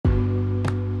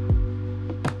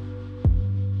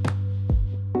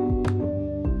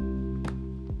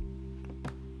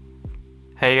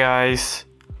Hey guys,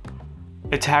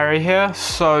 it's Harry here.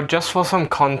 So just for some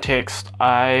context,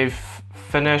 I've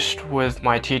finished with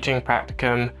my teaching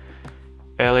practicum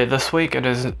earlier this week. It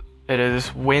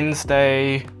is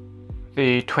Wednesday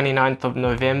the 29th of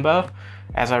November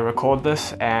as I record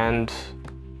this, and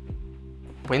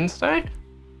Thursday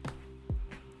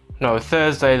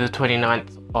the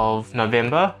 29th of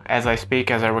November as I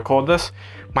speak, as I record this.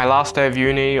 My last day of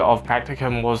uni of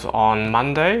practicum was on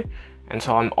Monday, and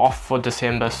so I'm off for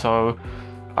December, so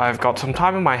I've got some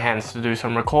time in my hands to do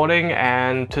some recording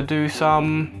and to do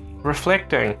some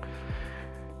reflecting.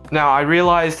 Now, I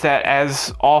realized that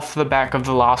as off the back of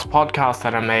the last podcast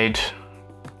that I made,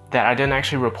 that I didn't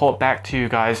actually report back to you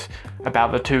guys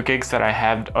about the 2 gigs that I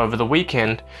had over the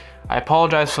weekend. I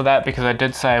apologize for that because I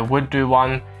did say I would do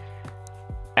one,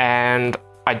 and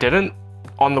I didn't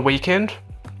on the weekend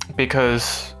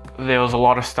because there was a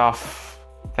lot of stuff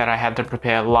that I had to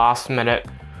prepare last minute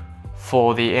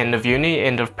for the end of uni,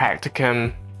 end of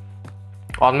practicum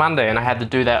on Monday, and I had to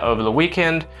do that over the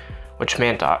weekend, which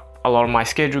meant a lot of my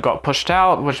schedule got pushed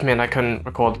out, which meant I couldn't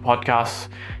record the podcast,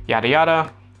 yada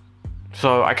yada,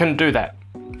 so I couldn't do that.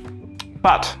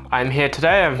 But I'm here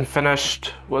today, I'm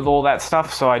finished with all that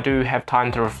stuff, so I do have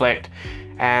time to reflect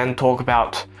and talk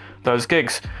about those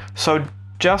gigs. So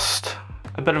just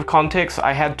a bit of context,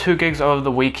 I had 2 gigs over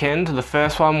the weekend. The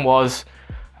first one was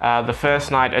the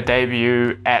first night, a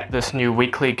debut at this new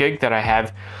weekly gig that I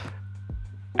have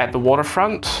at the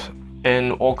waterfront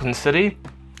in Auckland City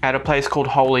at a place called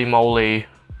Holy Moly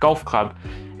Golf Club.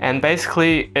 And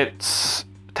basically it's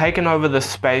taken over this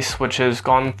space which has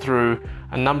gone through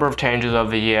a number of changes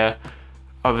over the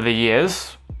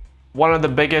years. One of the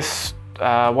biggest,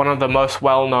 one of the most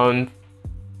well-known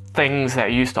things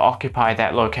that used to occupy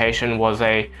that location was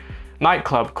a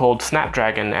nightclub called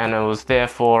Snapdragon, and it was there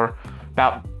for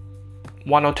about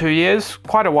 1 or 2 years,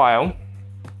 quite a while.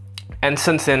 And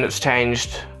since then it's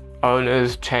changed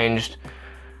owners, changed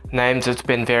names, it's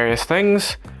been various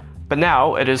things, but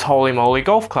now it is Holy Moly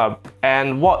Golf Club.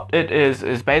 And what it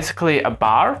is basically a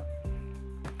bar,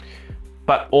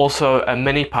 but also a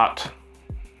mini putt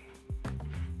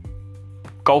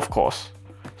golf course,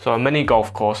 so a mini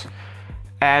golf course.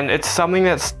 And it's something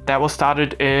that was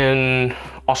started in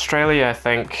Australia, I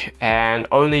think, and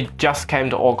only just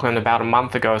came to Auckland about a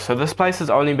month ago. So this place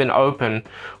has only been open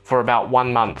for about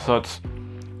 1 month. So it's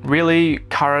really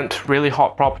current, really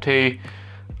hot property.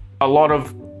 A lot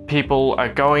of people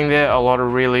are going there. A lot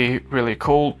of really, really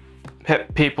cool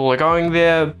hip people are going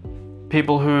there.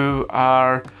 People who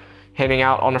are heading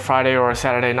out on a Friday or a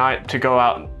Saturday night to go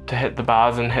out to hit the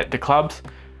bars and hit the clubs.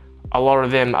 A lot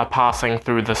of them are passing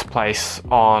through this place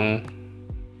on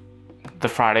the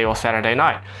Friday or Saturday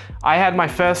night. I had my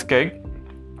first gig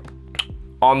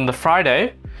on the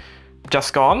Friday,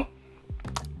 just gone,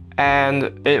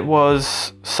 and it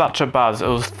was such a buzz. It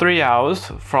was 3 hours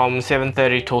from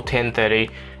 7:30 till 10:30,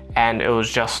 and it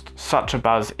was just such a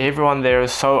buzz. Everyone there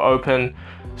is so open,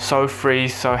 so free,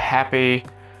 so happy,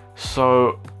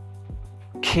 so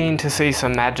keen to see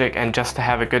some magic and just to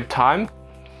have a good time.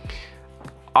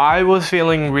 I was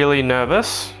feeling really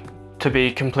nervous, to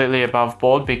be completely above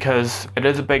board, because it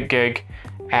is a big gig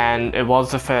and it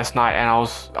was the first night, and I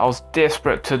was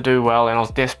desperate to do well, and I was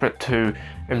desperate to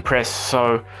impress.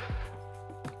 So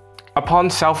upon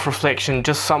self-reflection,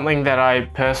 just something that I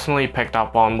personally picked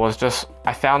up on was just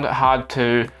I found it hard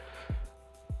to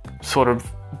sort of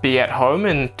be at home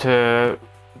and to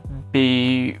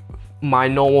be my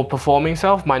normal performing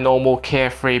self, my normal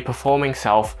carefree performing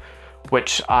self,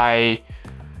 which I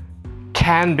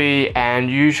can be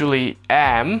and usually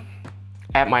am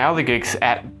at my other gigs,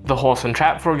 at the Horse and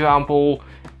Trap, for example,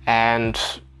 and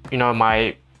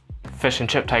my fish and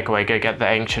chip takeaway gig at the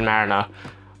Ancient Mariner.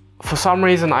 For some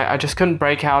reason I just couldn't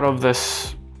break out of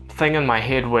this thing in my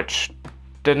head which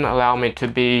didn't allow me to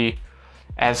be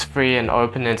as free and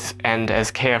open and as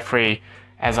carefree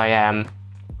as I am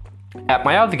at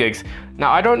my other gigs.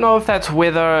 Now, I don't know if that's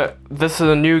whether this is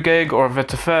a new gig or if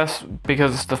it's a first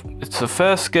because it's the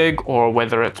first gig, or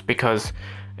whether it's because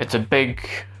it's a big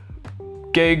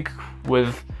gig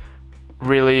with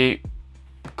really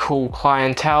cool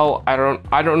clientele. I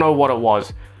don't know what it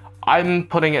was. I'm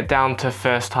putting it down to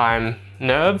first time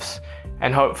nerves,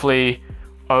 and hopefully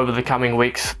over the coming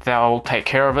weeks they'll take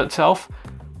care of itself.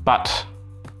 But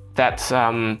that's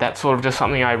sort of just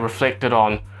something I reflected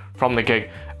on from the gig.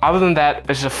 Other than that,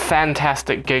 it's a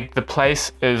fantastic gig. The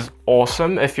place is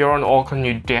awesome. If you're in Auckland,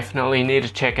 you definitely need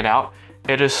to check it out.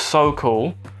 It is so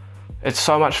cool. It's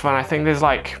so much fun. I think there's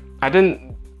I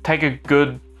didn't take a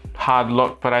good hard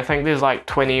look, but I think there's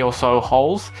 20 or so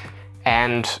holes,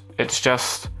 and it's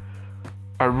just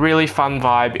a really fun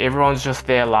vibe. Everyone's just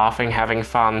there laughing, having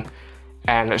fun,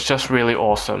 and it's just really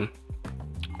awesome.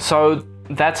 So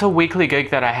that's a weekly gig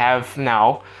that I have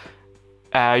now.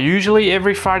 Usually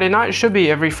every Friday night, should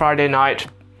be every Friday night,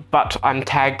 but I'm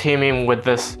tag teaming with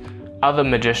this other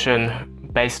magician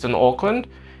based in Auckland,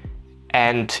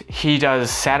 and he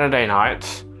does Saturday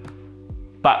nights,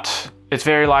 but it's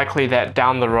very likely that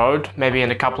down the road, maybe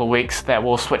in a couple of weeks, that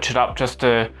we'll switch it up just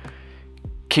to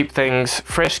keep things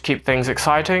fresh, keep things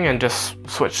exciting, and just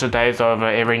switch the days over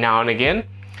every now and again.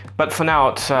 But for now,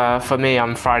 it's for me,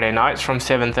 I'm Friday nights from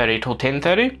 7:30 till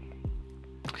 10:30,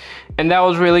 and that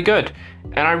was really good,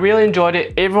 and I really enjoyed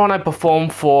it. Everyone I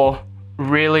performed for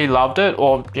really loved it,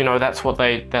 or you know, that's what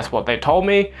they told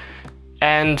me.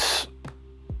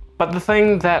 But the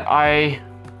thing that I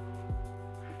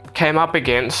came up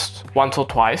against once or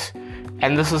twice,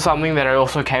 and this is something that I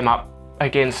also came up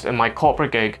against in my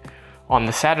corporate gig on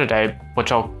the Saturday,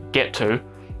 which I'll get to,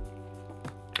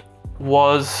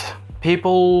 was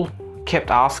people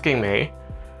kept asking me,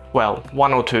 well,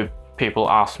 one or two people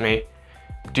asked me,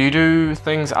 do you do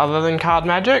things other than card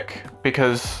magic?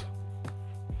 Because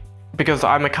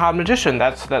I'm a card magician,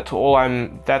 that's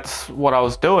what I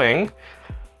was doing.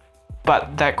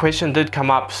 But that question did come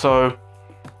up, so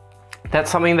that's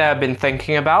something that I've been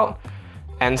thinking about,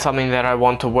 and something that I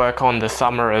want to work on this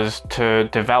summer is to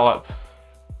develop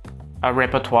a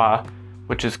repertoire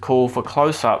which is cool for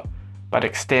close-up but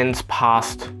extends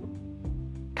past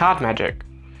card magic.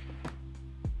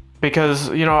 Because,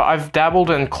 you know, I've dabbled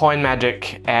in coin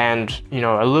magic and, you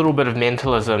know, a little bit of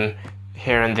mentalism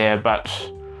here and there, but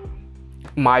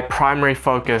my primary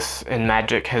focus in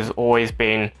magic has always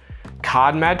been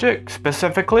card magic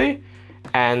specifically,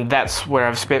 and that's where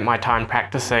I've spent my time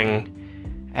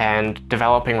practicing and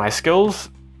developing my skills.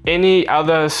 Any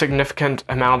other significant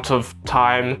amount of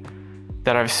time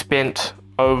that I've spent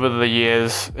over the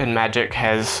years in magic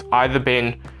has either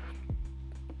been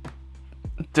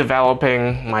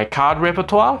developing my card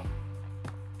repertoire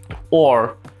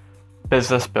or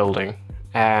business building,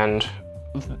 and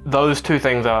those two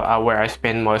things are where I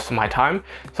spend most of my time.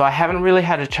 So I haven't really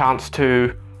had a chance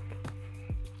to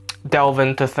delve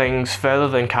into things further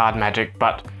than card magic,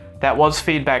 but that was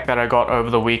feedback that I got over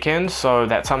the weekend, so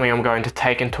that's something I'm going to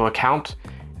take into account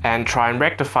and try and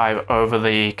rectify over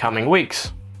the coming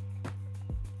weeks.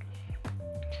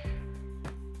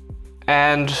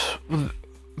 And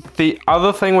the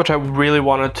other thing which I really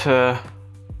wanted to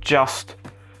just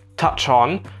touch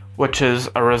on, which is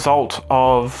a result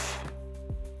of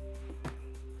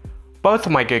both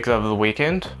of my gigs over the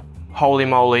weekend, Holy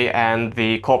Moly and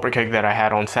the corporate gig that I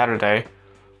had on Saturday,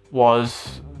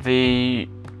 was the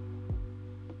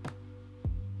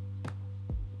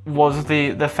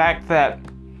fact that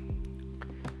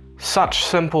such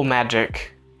simple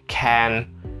magic can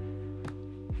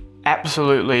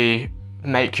absolutely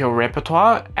make your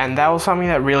repertoire, and that was something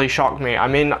that really shocked me. I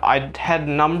mean, I'd had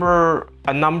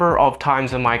a number of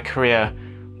times in my career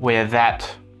where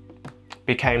that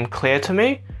became clear to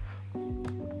me.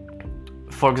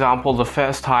 For example, the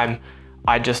first time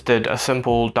I just did a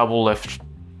simple double lift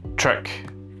trick,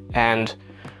 and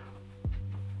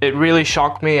it really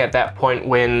shocked me at that point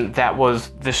when that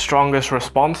was the strongest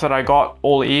response that I got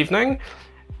all evening,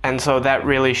 and so that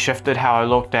really shifted how I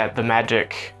looked at the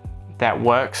magic that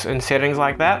works in settings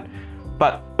like that.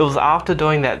 But it was after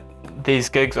doing these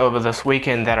gigs over this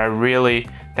weekend that it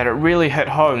really hit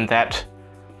home that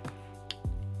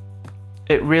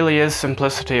it really is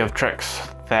simplicity of tricks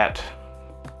that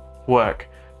work.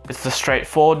 It's the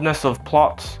straightforwardness of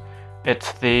plots,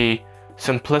 it's the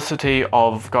simplicity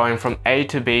of going from A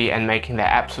to B and making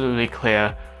that absolutely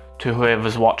clear to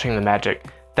whoever's watching the magic.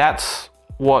 That's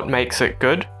what makes it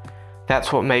good.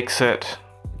 That's what makes it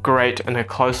great in a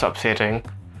close-up setting.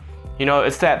 You know,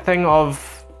 it's that thing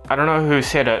of, I don't know who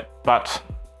said it, but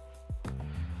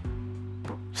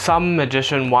some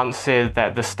magician once said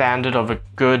that the standard of a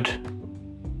good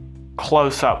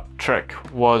close-up trick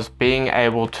was being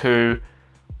able to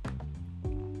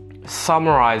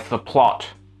summarize the plot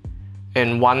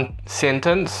in one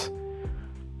sentence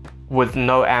with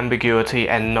no ambiguity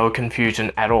and no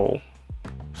confusion at all.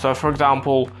 So for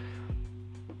example,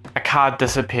 a card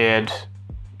disappeared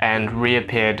and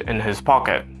reappeared in his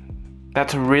pocket.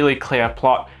 That's a really clear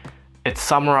plot. It's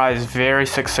summarized very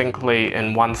succinctly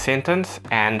in one sentence,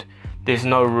 and there's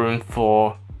no room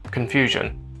for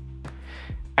confusion.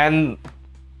 And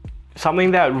something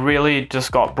that really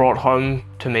just got brought home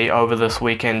to me over this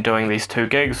weekend doing these two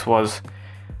gigs was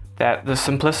that the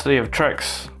simplicity of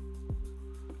tricks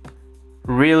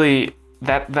really,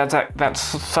 that's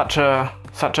such a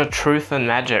truth in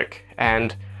magic.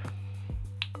 And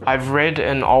I've read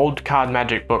in old card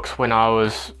magic books when I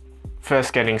was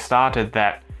first getting started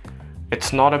that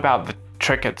it's not about the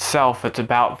trick itself, it's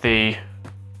about the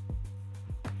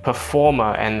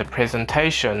performer and the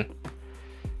presentation.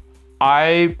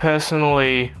 I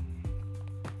personally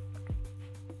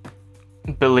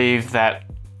believe that,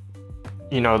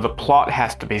 you know, the plot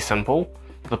has to be simple,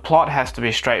 the plot has to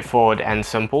be straightforward and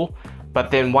simple,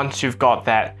 but then once you've got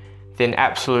that, then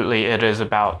absolutely it is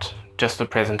about just the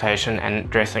presentation and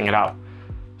dressing it up.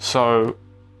 So,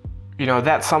 you know,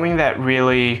 that's something that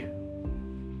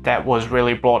was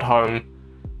really brought home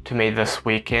to me this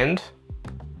weekend,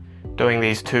 doing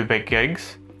these two big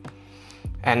gigs,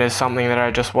 and is something that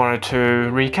I just wanted to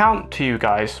recount to you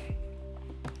guys.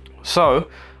 So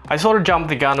I sort of jumped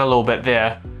the gun a little bit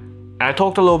there, and I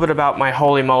talked a little bit about my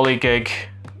Holy Moly gig,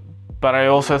 but I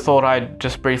also thought I'd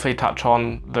just briefly touch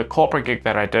on the corporate gig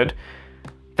that I did.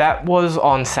 That was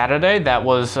on Saturday. That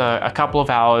was a couple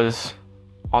of hours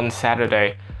on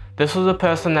Saturday. This was a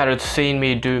person that had seen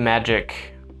me do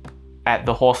magic at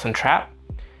the Horse and Trap,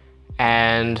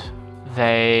 and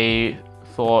they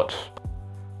thought,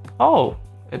 oh,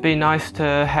 it'd be nice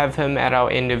to have him at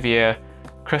our end of year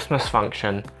Christmas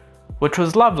function, which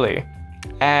was lovely.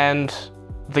 And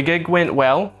the gig went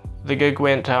well. The gig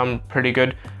went pretty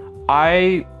good.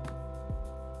 I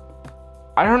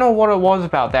don't know what it was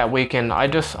about that weekend.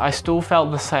 I still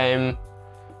felt the same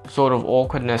sort of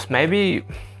awkwardness. Maybe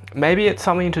it's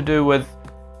something to do with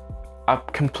a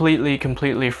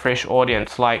completely fresh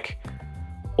audience. Like,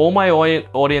 all my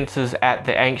audiences at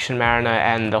the Ancient Mariner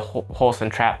and the Horse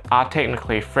and Trap are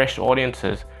technically fresh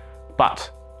audiences, but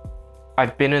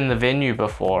I've been in the venue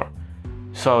before,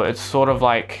 so it's sort of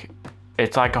like,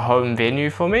 it's like a home venue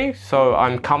for me, so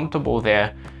I'm comfortable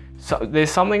there. So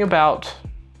there's something about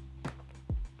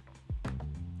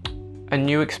a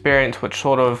new experience which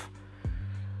sort of,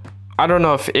 I don't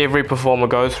know if every performer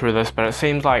goes through this, but it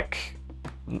seems like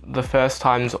the first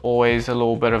time's always a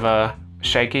little bit of a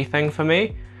shaky thing for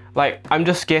me. Like, I'm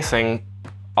just guessing,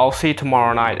 I'll see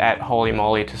tomorrow night at Holy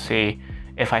Moly to see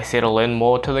if I settle in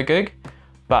more to the gig,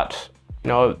 but you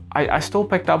know, I still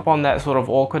picked up on that sort of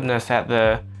awkwardness at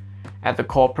the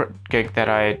corporate gig that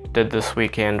I did this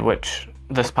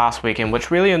past weekend,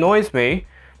 which really annoys me,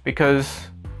 because,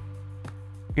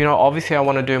 you know, obviously I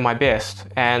want to do my best,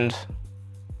 and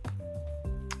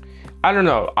I don't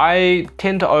know, I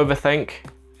tend to overthink,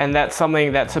 and that's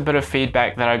a bit of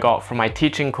feedback that I got from my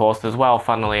teaching course as well,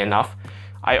 funnily enough.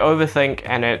 I overthink,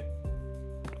 and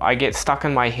I get stuck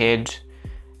in my head,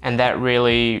 and that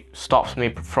really stops me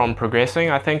from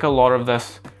progressing. I think a lot of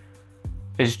this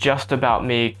is just about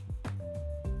me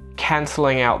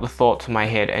cancelling out the thoughts in my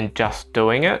head and just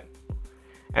doing it.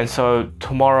 And so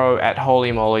tomorrow at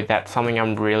Holy Moly, that's something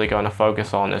I'm really going to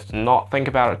focus on, is to not think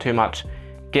about it too much,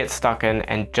 get stuck in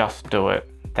and just do it.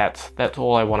 That's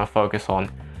all I want to focus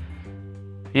on.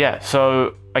 Yeah,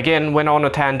 so again, went on a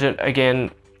tangent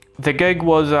again. The gig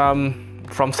was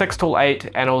from 6 till 8,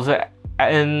 and it was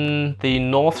in the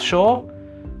North Shore,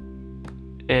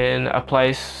 in a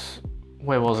place,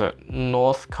 where was it?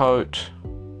 Northcote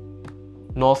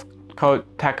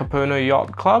Takapuna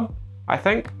Yacht Club, I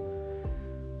think.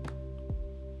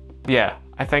 Yeah,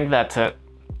 I think that's it.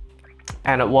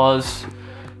 And it was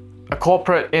a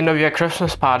corporate end of year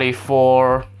Christmas party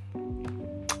for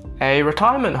a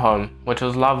retirement home, which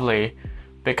was lovely,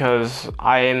 because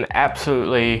I am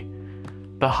absolutely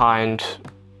behind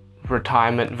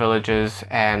retirement villages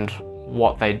and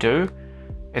what they do.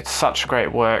 It's such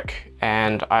great work,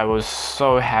 and I was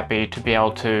so happy to be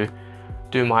able to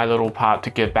do my little part to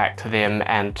give back to them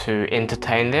and to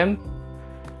entertain them.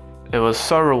 It was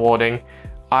so rewarding.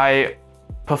 I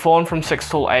performed from 6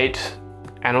 till 8,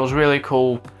 and it was really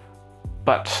cool,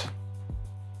 but,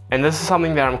 and this is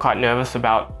something that I'm quite nervous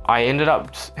about, I ended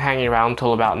up hanging around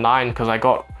till about 9 because I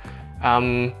got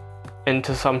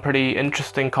into some pretty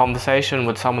interesting conversation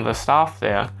with some of the staff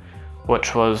there,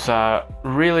 which was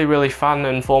really fun,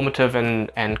 informative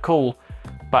and cool.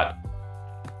 But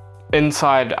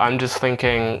inside I'm just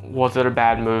thinking, was it a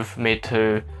bad move for me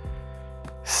to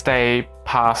stay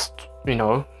past, you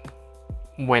know,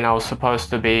 when I was supposed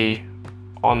to be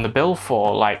on the bill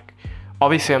for? Like,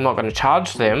 obviously I'm not going to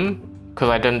charge them because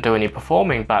I didn't do any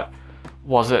performing, but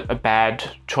was it a bad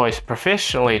choice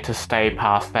professionally to stay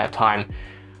past that time?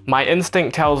 My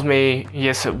instinct tells me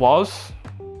yes, it was,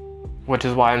 which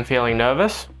is why I'm feeling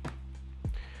nervous.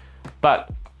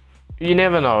 But you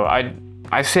never know.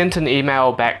 I sent an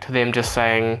email back to them just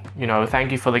saying, you know,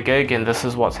 thank you for the gig and this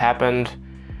is what's happened,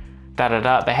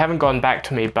 They haven't gone back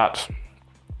to me, but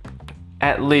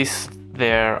at least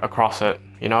they're across it,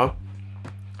 you know?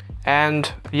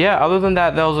 And yeah, other than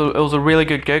that, it was a really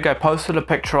good gig. I posted a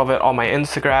picture of it on my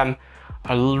Instagram.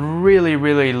 A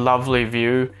really lovely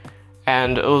view,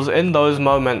 and it was in those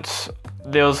moments.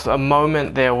 There was a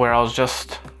moment there where I was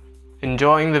just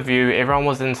enjoying the view. Everyone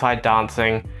was inside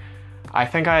dancing. I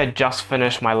think I had just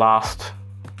finished my last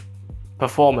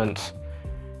performance,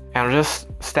 and I was just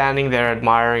standing there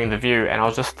admiring the view, and I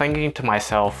was just thinking to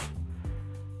myself,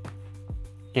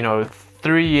 you know,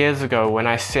 3 years ago when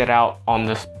I set out on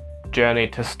this journey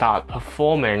to start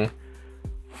performing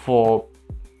for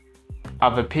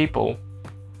other people,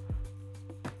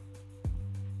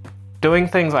 doing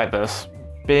things like this,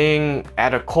 being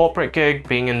at a corporate gig,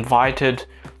 being invited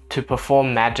to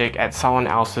perform magic at someone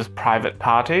else's private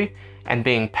party and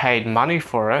being paid money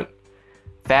for it,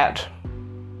 that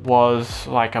was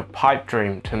like a pipe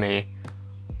dream to me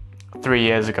 3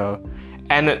 years ago.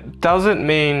 And it doesn't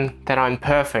mean that I'm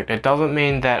perfect. It doesn't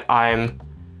mean that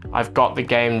I've got the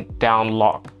game down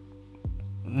locked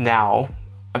now.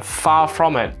 I'm far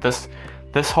from it.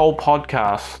 This whole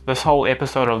podcast, this whole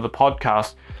episode of the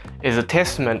podcast is a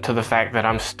testament to the fact that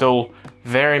I'm still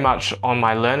very much on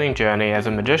my learning journey as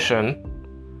a magician,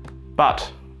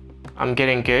 but I'm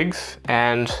getting gigs,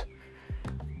 and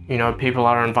you know, people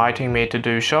are inviting me to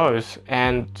do shows.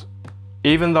 And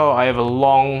even though I have a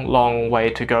long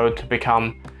way to go to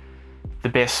become the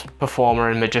best performer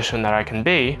and magician that I can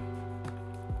be,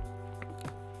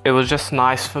 it was just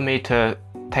nice for me to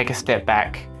take a step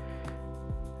back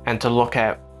and to look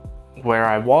at where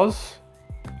I was.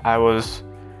 I was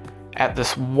at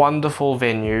this wonderful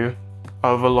venue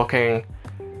overlooking,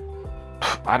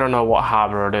 I don't know what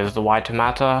harbour it is, the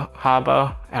Waitemata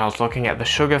harbour, and I was looking at the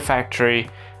sugar factory.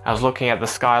 I was looking at the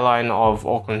skyline of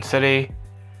Auckland City,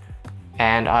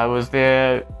 and I was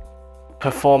there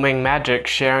performing magic,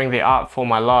 sharing the art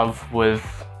form I love with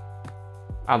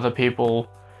other people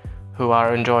who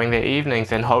are enjoying their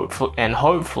evenings, and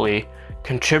hopefully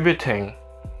contributing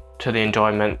to the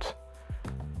enjoyment,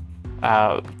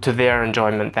 to their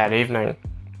enjoyment that evening.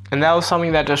 And that was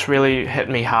something that just really hit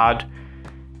me hard,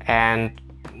 and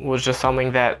was just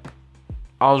something that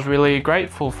I was really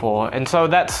grateful for. And so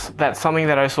that's something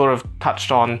that I sort of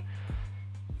touched on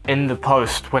in the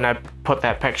post when I put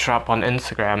that picture up on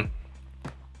Instagram.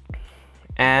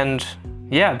 And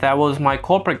yeah, that was my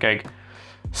corporate gig.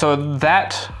 So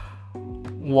that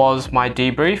was my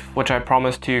debrief, which I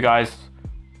promised to you guys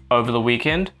over the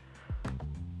weekend,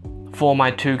 for my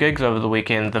 2 gigs over the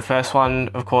weekend. The first one,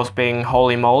 of course, being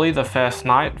Holy Moly, the first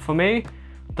night for me,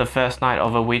 the first night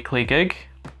of a weekly gig,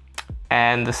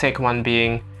 and the second one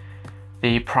being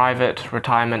the private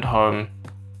retirement home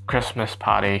Christmas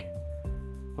party,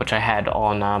 which I had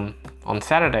on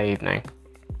Saturday evening.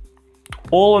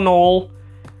 All in all,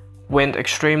 went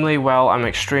extremely well. I'm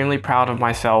extremely proud of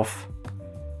myself,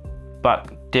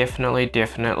 but definitely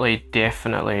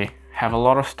have a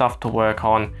lot of stuff to work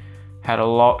on. Have a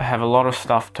lot of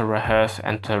stuff to rehearse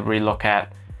and to relook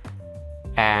at,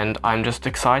 and I'm just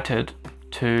excited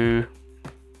to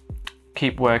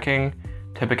keep working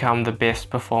to become the best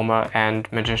performer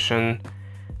and magician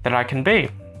that I can be.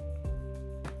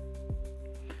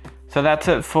 So that's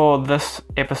it for this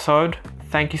episode.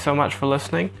 Thank you so much for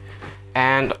listening,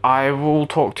 and I will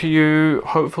talk to you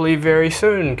hopefully very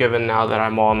soon, given now that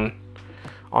I'm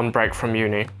on break from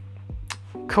uni.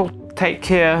 Cool, take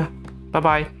care, bye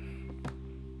bye.